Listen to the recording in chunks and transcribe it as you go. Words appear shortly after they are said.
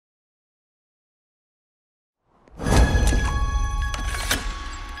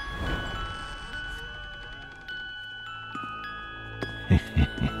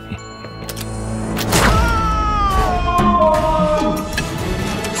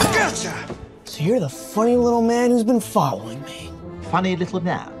So you're the funny little man who's been following me. Funny little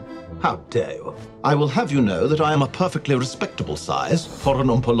man? How dare you? I will have you know that I am a perfectly respectable size for an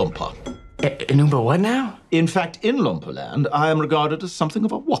Oompa Loompa. An Oompa what now? In fact, in Loompa-land, I am regarded as something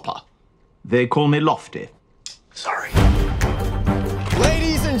of a whopper. They call me Lofty. Sorry.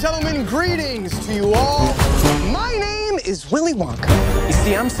 Ladies and gentlemen, greetings to you all. My name is Willy Wonka. You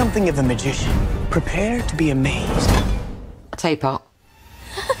see, I'm something of a magician. Prepare to be amazed. Teapot.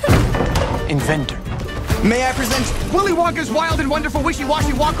 Inventor. May I present Willy Wonka's wild and wonderful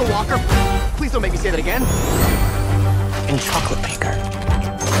wishy-washy Wonka Walker? Please don't make me say that again. And chocolate maker.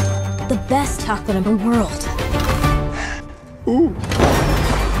 The best chocolate in the world. Ooh.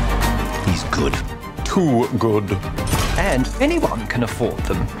 He's good. Too good. And anyone can afford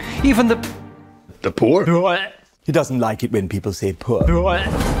them. Even the poor? He doesn't like it when people say poor.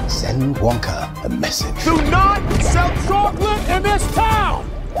 Send Wonka a message. Do not sell chocolate in this town!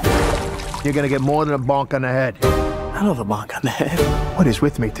 You're gonna get more than a bonk on the head. I love a bonk on the head. What is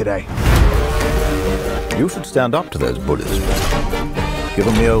with me today? You should stand up to those bullies. Give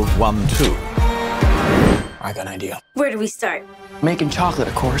them the old 1-2. I got an idea. Where do we start? Making chocolate,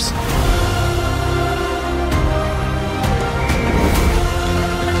 of course.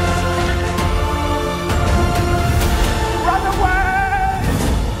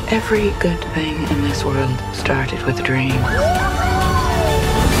 Every good thing in this world started with a dream.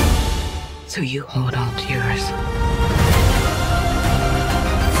 So you hold on to yours.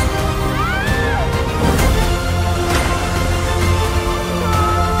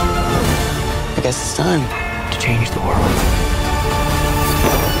 I guess it's time to change the world.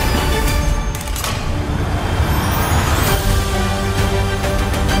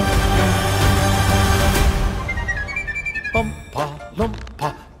 Oompa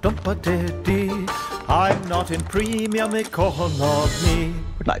Loompa Doompa Diddy. I'm not in premium economy.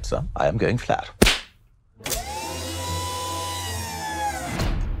 Good night, sir. I am going flat.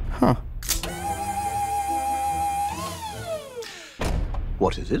 Huh.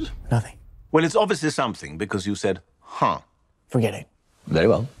 What is it? Nothing. Well, it's obviously something because you said, huh. Forget it. Very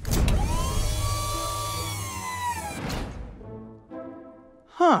well.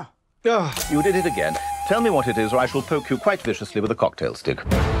 Huh. You did it again. Tell me what it is, or I shall poke you quite viciously with a cocktail stick.